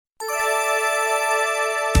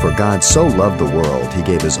For God so loved the world, he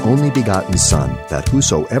gave his only begotten Son, that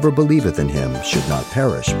whosoever believeth in him should not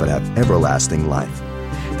perish, but have everlasting life.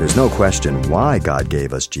 There's no question why God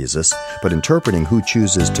gave us Jesus, but interpreting who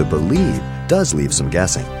chooses to believe does leave some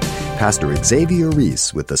guessing. Pastor Xavier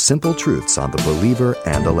Reese with the simple truths on the believer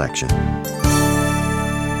and election.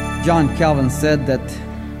 John Calvin said that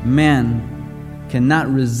man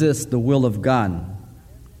cannot resist the will of God.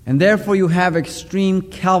 And therefore you have extreme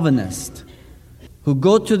Calvinists who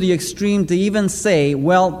go to the extreme to even say,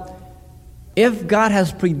 well, if God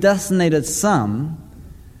has predestinated some,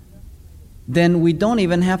 then we don't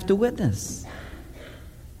even have to witness,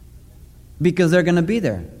 because they're going to be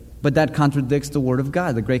there. But that contradicts the Word of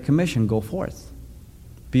God, the Great Commission, go forth,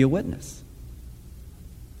 be a witness.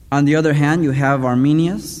 On the other hand, you have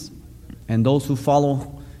Arminius and those who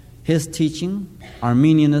follow his teaching,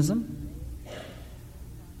 Arminianism.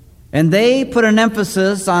 And they put an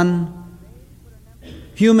emphasis on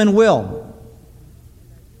human will.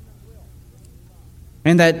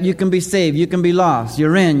 And that you can be saved, you can be lost,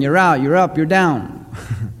 you're in, you're out, you're up, you're down.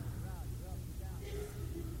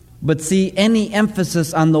 But see, any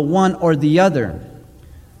emphasis on the one or the other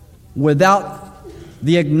without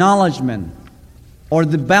the acknowledgement or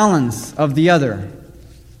the balance of the other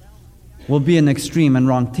will be an extreme and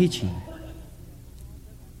wrong teaching.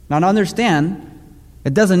 Now, to understand,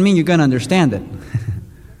 it doesn't mean you're going to understand it.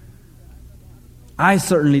 I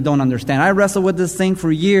certainly don't understand. I wrestled with this thing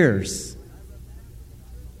for years.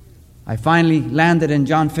 I finally landed in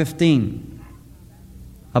John 15.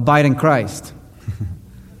 Abide in Christ.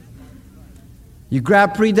 You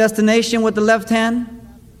grab predestination with the left hand.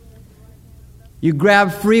 You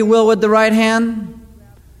grab free will with the right hand.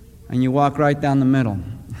 And you walk right down the middle.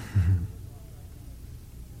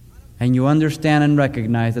 And you understand and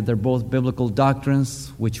recognize that they're both biblical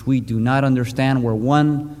doctrines which we do not understand, where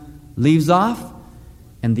one leaves off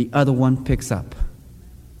and the other one picks up.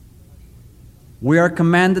 We are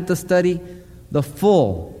commanded to study the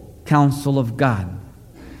full counsel of God,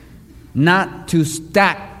 not to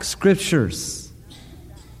stack scriptures,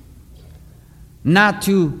 not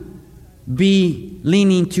to be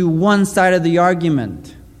leaning to one side of the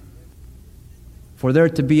argument. For there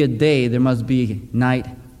to be a day, there must be night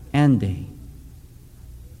and day.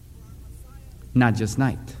 Not just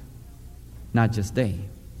night, not just day.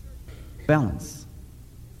 Balance.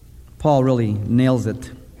 Paul really nails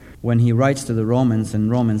it when he writes to the Romans in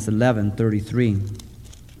Romans 11:33.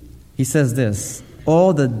 He says this,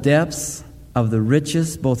 "All the depths of the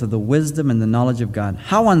riches, both of the wisdom and the knowledge of God.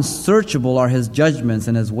 How unsearchable are his judgments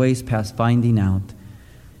and his ways past finding out.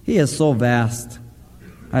 He is so vast."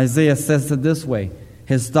 Isaiah says it this way,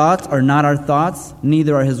 "His thoughts are not our thoughts,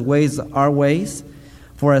 neither are his ways our ways.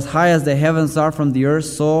 For as high as the heavens are from the earth,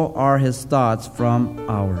 so are his thoughts from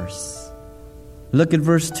ours." Look at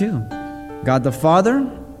verse 2. God the Father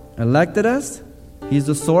elected us. He's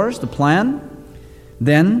the source, the plan.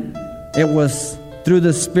 Then it was through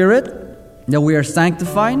the Spirit that we are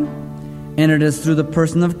sanctified, and it is through the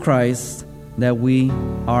person of Christ that we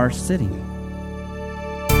are sitting.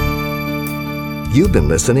 You've been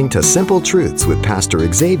listening to Simple Truths with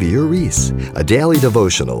Pastor Xavier Reese, a daily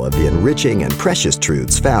devotional of the enriching and precious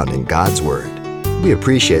truths found in God's Word. We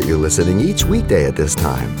appreciate you listening each weekday at this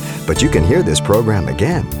time, but you can hear this program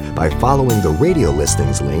again by following the radio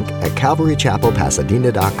listings link at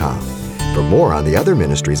CalvaryChapelPasadena.com. For more on the other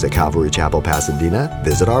ministries at Calvary Chapel Pasadena,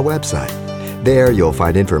 visit our website. There you'll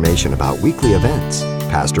find information about weekly events,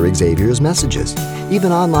 Pastor Xavier's messages,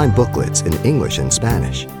 even online booklets in English and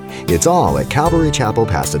Spanish. It's all at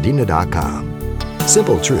CalvaryChapelPasadena.com.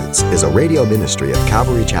 Simple Truths is a radio ministry of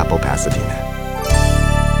Calvary Chapel, Pasadena.